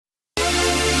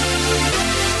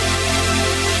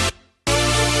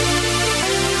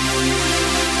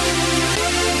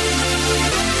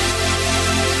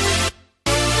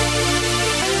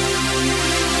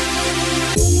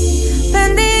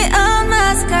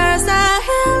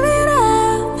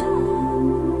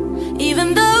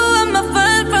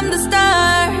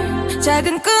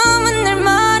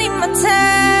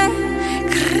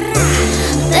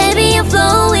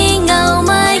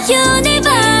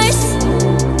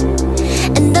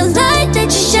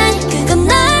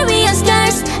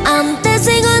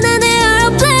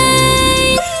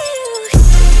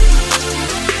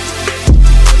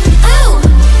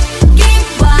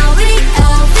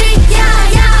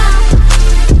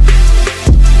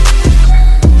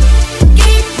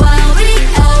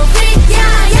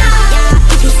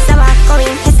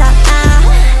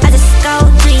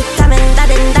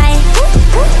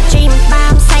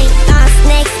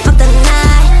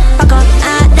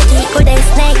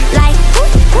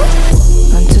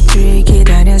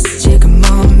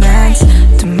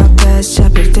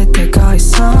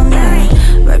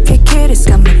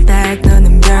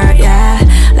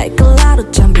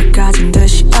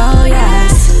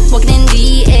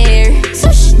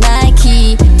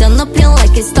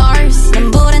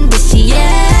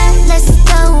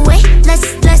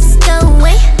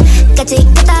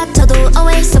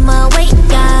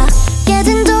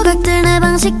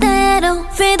go,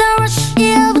 feel the rush.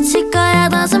 Yeah, 붙일 거야,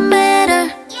 doesn't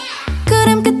matter.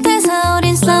 구름 끝에서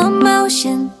우린 slow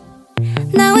motion.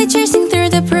 Now we're chasing through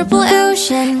the purple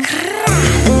ocean.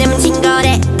 내맘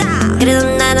친거래, 그래도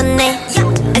난 없네.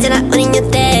 알잖아 우린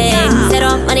요때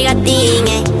새로운 머리가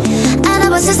띵해.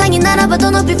 알아봐 세상이 날아봐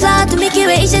더 높이 fly to Milky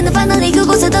Way. 이제는 finally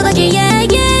그곳에 도달해. Yeah,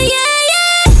 yeah, yeah.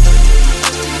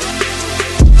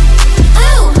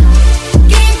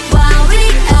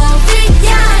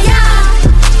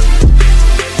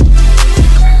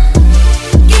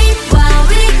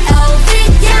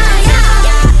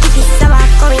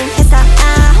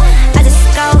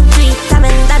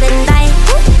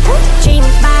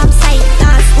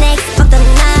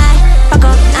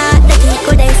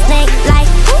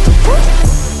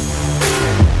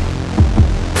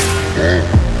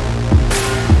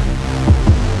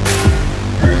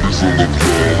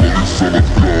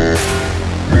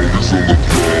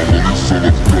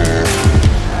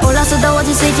 올라서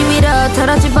더워진 스테이지 위로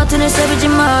털어진 버튼을 세비지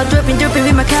뭐 드롭핑 드롭핑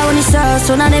위만 가만히 있어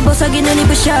손 안에 보석이 눈이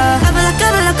부셔 까발라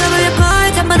까발라 까발려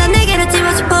콜 전부 다 내게로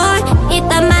집어줘 볼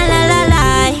이딴 말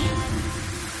랄랄라이.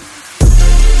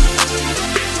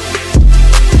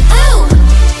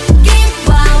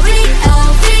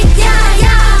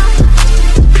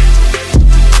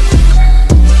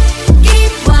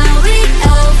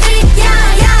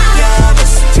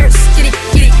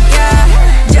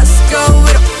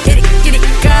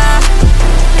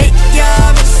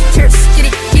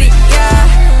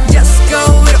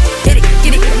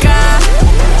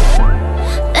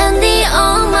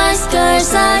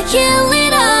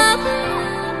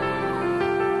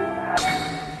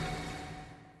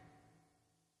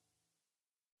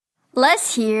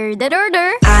 Let's hear that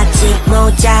order. 아직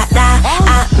모자라.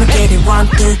 I'm getting 1,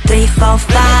 2, 3, 4,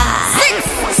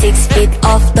 5 6 feet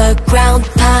off the ground.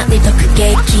 판이 더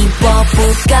크게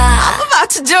키워볼까. I'm about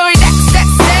to join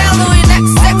XXL. 우린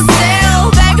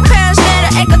XXL. baggy pants 내려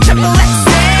에코 triple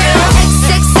XL.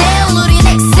 XXL 우린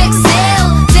XXL.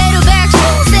 제로 백슈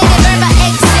세게 밟아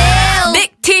XL.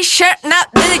 Big t-shirt not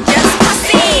really just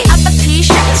Posse. 아빠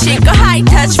t-shirt 신고 high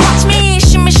touch watch me.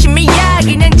 shimmy shimmy 야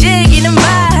그냥 즐기는 말.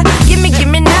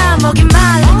 목이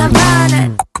말랐나 봐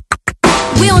난.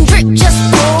 We don't drip just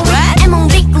pour it. 애몽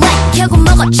big like 결국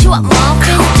먹어치워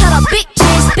muffin. cut up big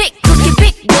cheese big cookie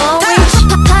big going.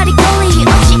 파리 거리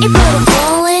없이 입으로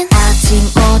rolling. 아직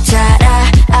모자라.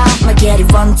 I'ma get it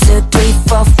 1, 2, 3,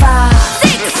 4, 5 6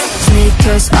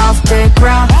 sneakers off the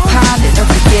ground. 판을 더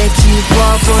크게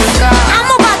키워볼까. I'm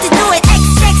about to do it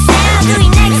XXL.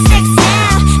 우린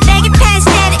XXL. baggy pants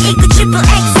내려 입고 triple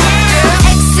XL.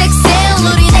 XXL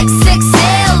우린 XXL.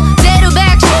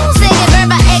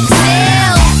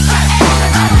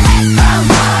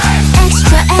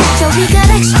 We got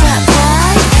extra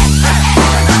pride.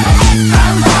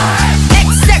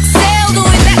 XXL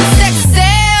doing XXL.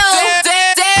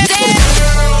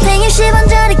 생일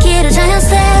 10원짜리 길어져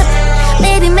현세.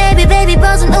 Maybe maybe baby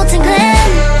버전 옷은 glam.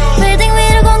 빌딩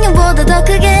위로 공룡보다 더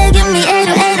크게. Give me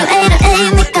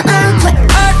 8080808 니까 earthquake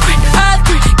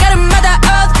가름마다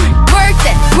earthquake.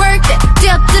 work that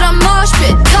뛰어들어 mosh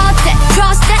pit. cut that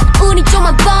cross that 운이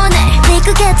좀만 뻔해.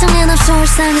 내그 계정엔 없어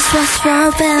일상의 stress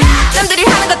problem. 남들이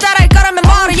하는 거 따라할 거라면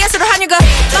뭐로 예술을 하냐고.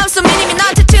 마음속 미님이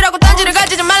나한테 튀라고 딴지를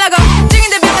가지지 말라고.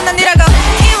 증인들 벽은 난 니라고.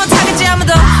 이해 못하겠지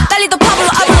아무도. 달리도 파블로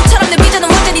아블로처럼 내 비전은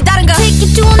완전히 다른 거. Take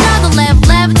it to another level.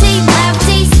 Levitate,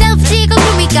 levitate, self-T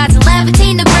거꾸로위까지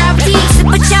levitate no gravity.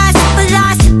 Super charged, super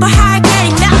large, super hard.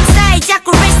 getting outside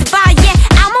자꾸 raise the bar. Yeah,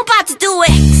 I'm about to do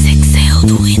it. XXL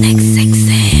doing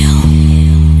XXL.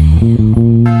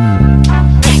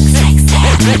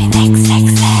 XXL doing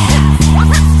XXL.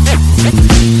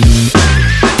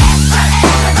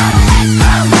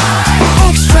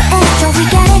 Extra, extra, we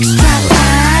got extra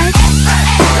life.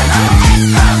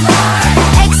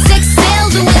 XXL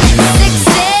doing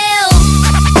XXL.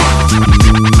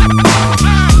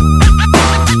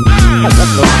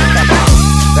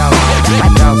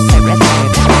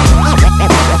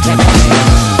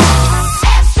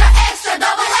 Extra, extra,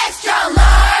 double extra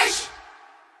large.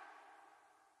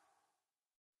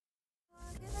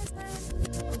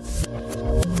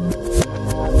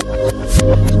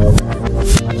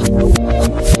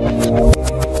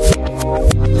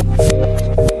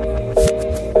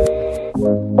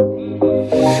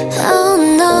 Oh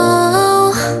no.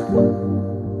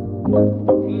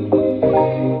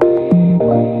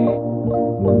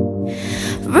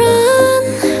 Run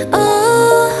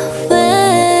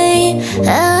away.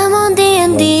 I'm on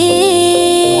D&D.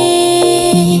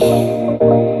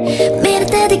 미래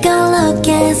때리고 look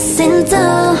at Sinto.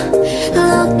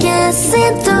 Look at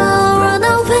Sinto. Run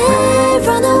away,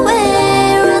 run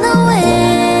away, run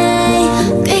away.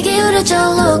 귀 기울여줘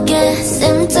look at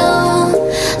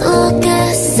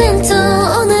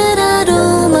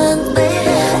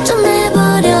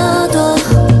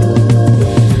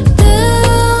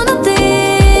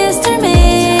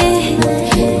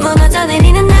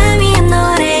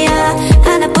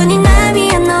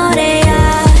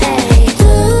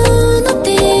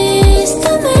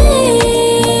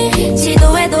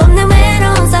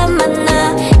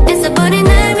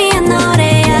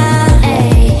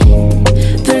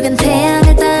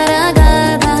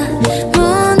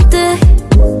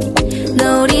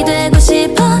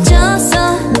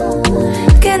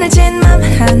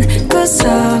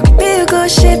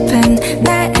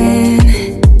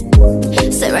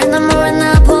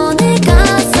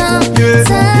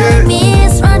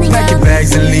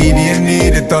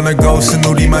떠날 곳은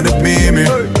우리만의 비밀.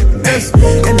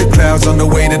 In the clouds on the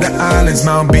way to the islands,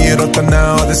 Mount Beard 어떤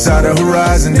나 other side of the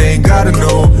horizon. They ain't gotta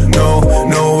know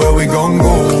where we gon'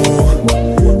 go.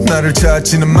 나를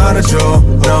찾지는 말아줘.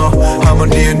 No, I'm on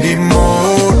D&D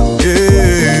mode.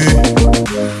 Yeah.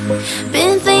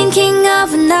 Been thinking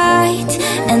of a night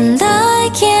and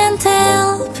I can't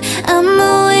help.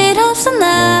 아무 일 없어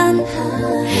난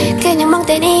그냥 멍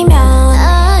때리면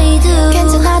I do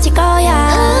괜찮아질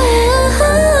거야.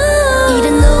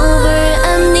 일은 over,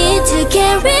 I need to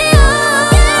carry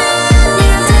on.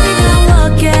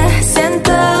 Look at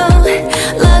Santa,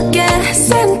 look at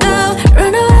Santa.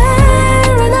 Run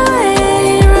away, run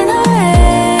away, run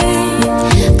away.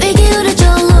 귀 기울여줘.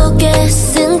 Look at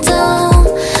Santa,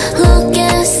 look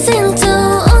at Santa.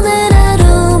 오늘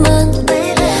하루만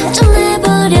좀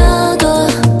내버려둬.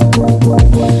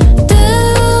 Do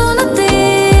not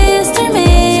disturb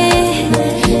me.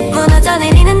 무너져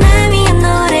내리는 날 위한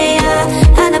노래야.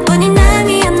 하나뿐인 날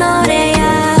위한 노래야.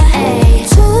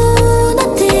 Do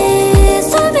not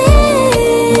disturb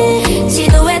me.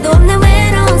 시도해도 없는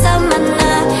외로운 섬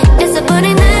만나. 애써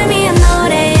부린 날 위한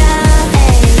노래야.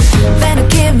 Better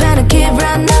keep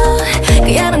right now.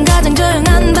 그 여름 가장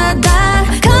조용한 바다.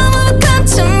 거룩한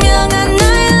투명한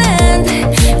island.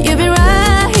 You'll be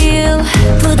right here.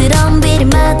 부드러운 비를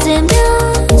맞으며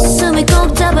숨을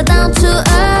꼭 잡아 down to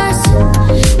earth.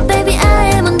 Baby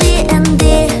I am on D&D.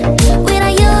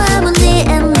 Without you I'm on D&D.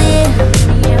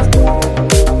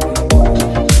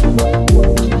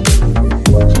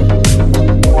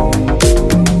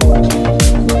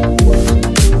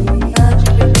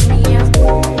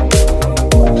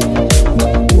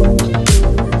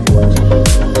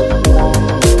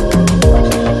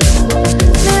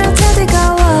 Now take a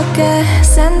look at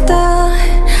Santa,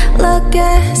 look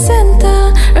at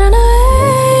Santa. Run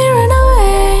away, run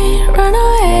away, run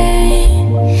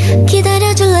away.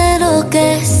 기다려줄래? Look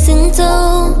at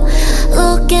Santa,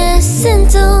 look at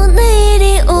Santa.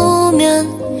 내일이 오면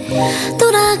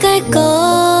돌아갈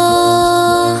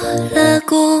거라고.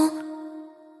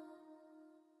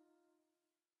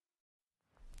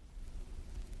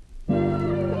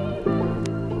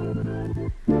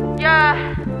 Yeah,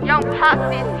 young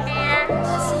Posse's here.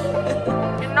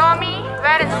 You know me,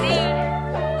 better see.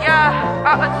 Yeah,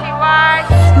 ROTY.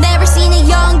 Never seen a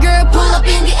young girl pull up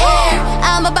in the air.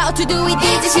 I'm about to do it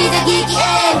이제 시작이기에.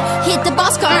 Hit the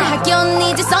boss car 학교는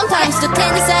이제 sometimes 또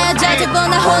테니스야 잘해보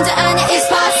나 혼자 아냐 it's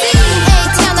Posse. 에이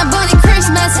태어나보니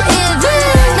Christmas Eve.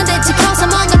 난 대체 커서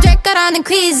뭔가 될 거라는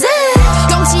퀴즈.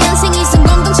 공시연생이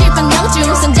성공동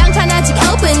실패명중 성장판 아직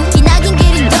open 기나긴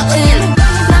길은 더은.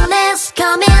 Let's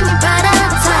come in right on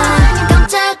time.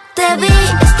 깜짝 데뷔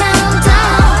it's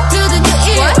countdown to the new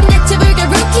year. 우리 내 팁을가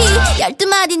rookie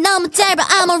 12마디 너무 짧아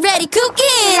I'm already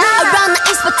cooking. Around the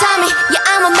expo timing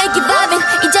yeah I'ma make it vibing.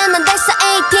 이제 난 됐어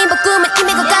 18 바꾸면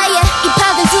이미 가까이에. 이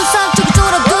파든 수석 저기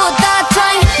졸아 do or die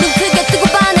trying. 눈 크게 뜨고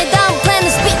봐 내 다음 plan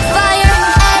is spit fire.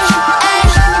 Ay, ay,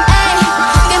 ay.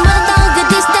 꽤 멀었던 그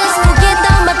distance 포기했던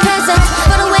my presence.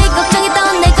 But away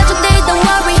걱정했던 내 가족들 don't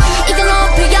worry. 이제 너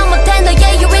표현 못해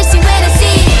너의 you will see wait and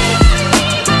see.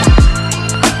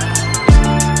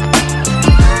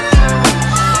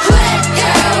 Who that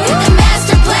girl with the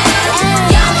master plan?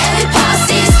 Young and we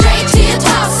Posse straight to your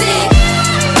toxic.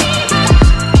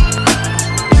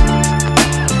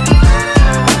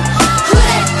 Who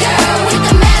that girl with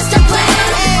the master plan?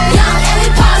 Young and we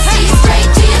Posse straight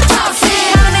to your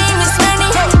toxic. My name is Manny,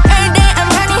 every day I'm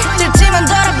honey. 들지만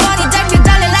돌아보니 짧게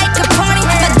달려 like a pony.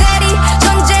 My daddy,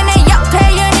 존재 내 옆에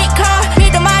unique car.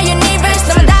 믿어 my universe,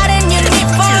 너만 다른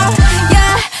unique form.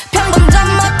 Yeah, 평범전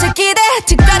못해 기대.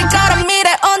 특별히 걸은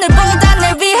미래 오늘보다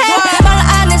날 위해. 말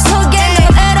안에 속에 넌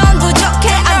에런 부족해.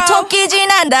 안 토끼지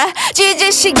난다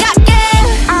지지 시각에.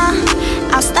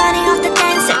 I was starting off the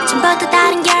dancer 전부터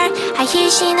다른 girl high heel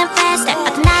신은 faster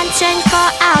어떤 난 24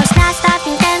 hours not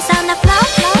stopping dance on the floor.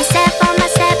 He said for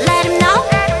myself let him know.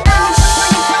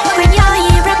 화요일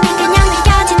rapping 그냥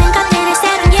느껴지는 것들을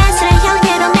새로운 예술의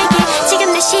형태로 make it.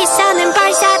 지금 내 시선은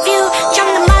bird's eye view. 좀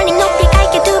더 멀리 높이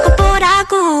갈게 두고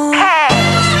보라고.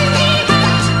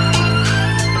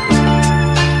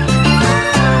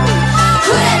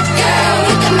 Who that girl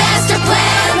with the master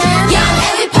plan? Young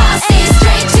and we Posse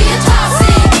straight to your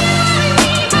toxic.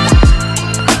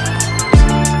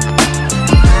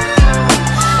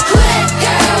 Who that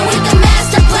girl with the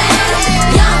master plan?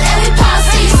 Young and we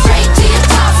Posse straight to your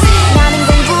toxic. 나는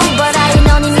공부 but I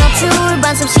know need no tool.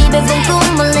 반섬 10의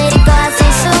꿈을 내릴 거야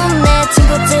say soon. 내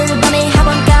친구들 밤에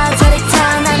학원가 저리타.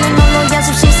 나는 홀로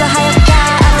연습실서 하였다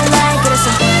I don't like. 그래서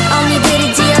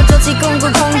언니들이 지어줬지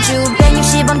공구 공주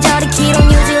 160원 저리 키로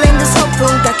뉴질랜드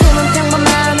소풍. 가끔은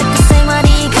평범한 학교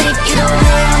생활이 그립기도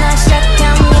해.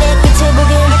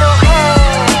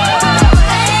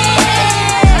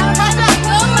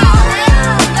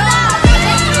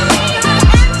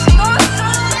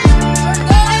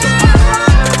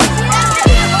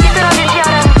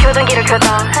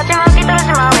 표정 하지만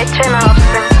삐뚤어지마 외출 난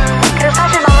없음 그래서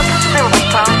사실 너무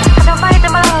터치지부터 하지만 빨리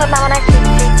좀 말하는 건 나만 할 수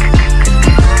있지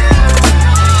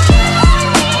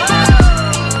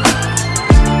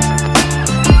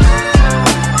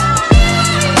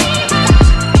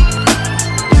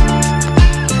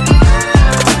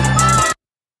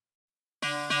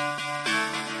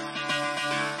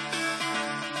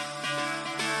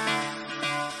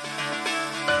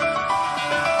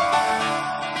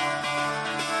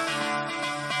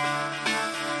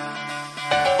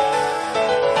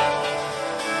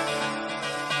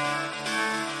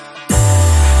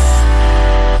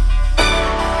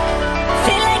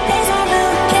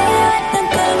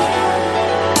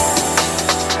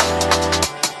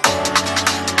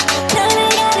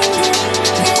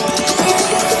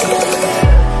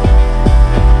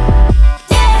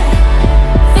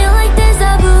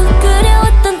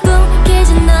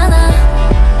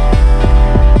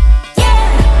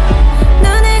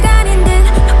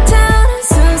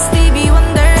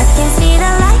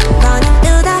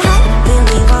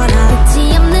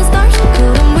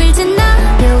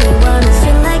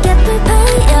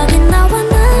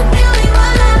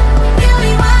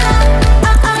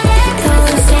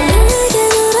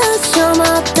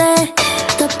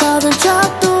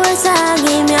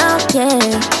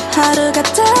하루가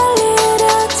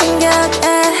달리려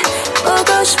챙겨내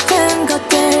보고 싶은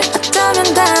것들 어쩌면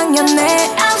당연해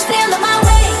I'm still on my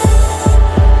way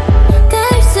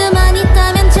그럴 수만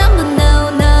있다면 전부 no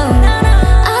no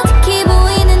어떻게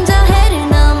보이는 저 해를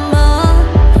넘어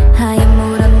하얀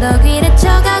물 언덕 위를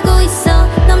쳐가고 있어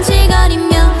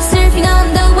넘실거리며 surfing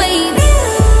on the wave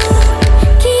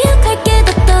기억할게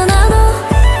더 떠나도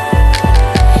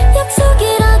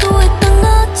약속이라도 했던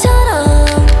것처럼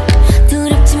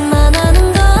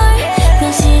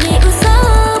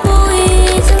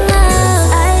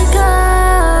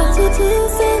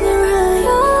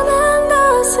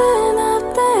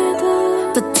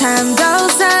Time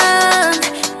goes on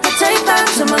갇혀있던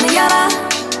저 문을 열어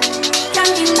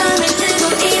향기 맘을 들고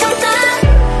일어나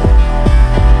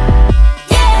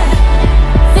Yeah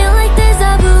Feel like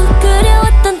déjà vu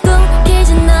그려왔던 꿈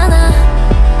깨진 않아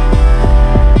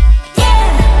Yeah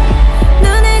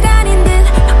눈을 가린 듯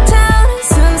확 타오른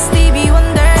숨 Stevie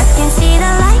Wonder I can see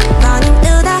the light running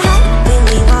through the height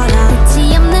Really wanna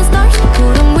끝이 없는 stars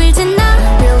구름 물진 나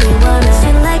Really wanna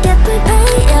feel like every day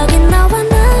여긴 너와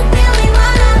나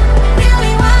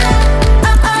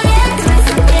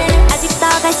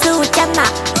수 있잖아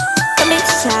Don't be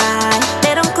shy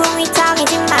때론 꿈이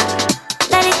정해진 마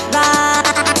Let it run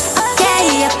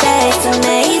Okay, your day is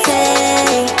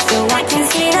amazing So I can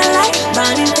see the light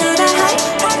running through the height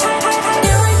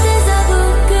Feel like déjà vu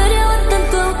그려왔던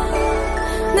꿈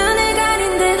눈을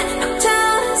가린 듯 확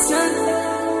타오른 숨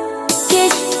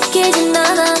깨진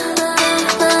않아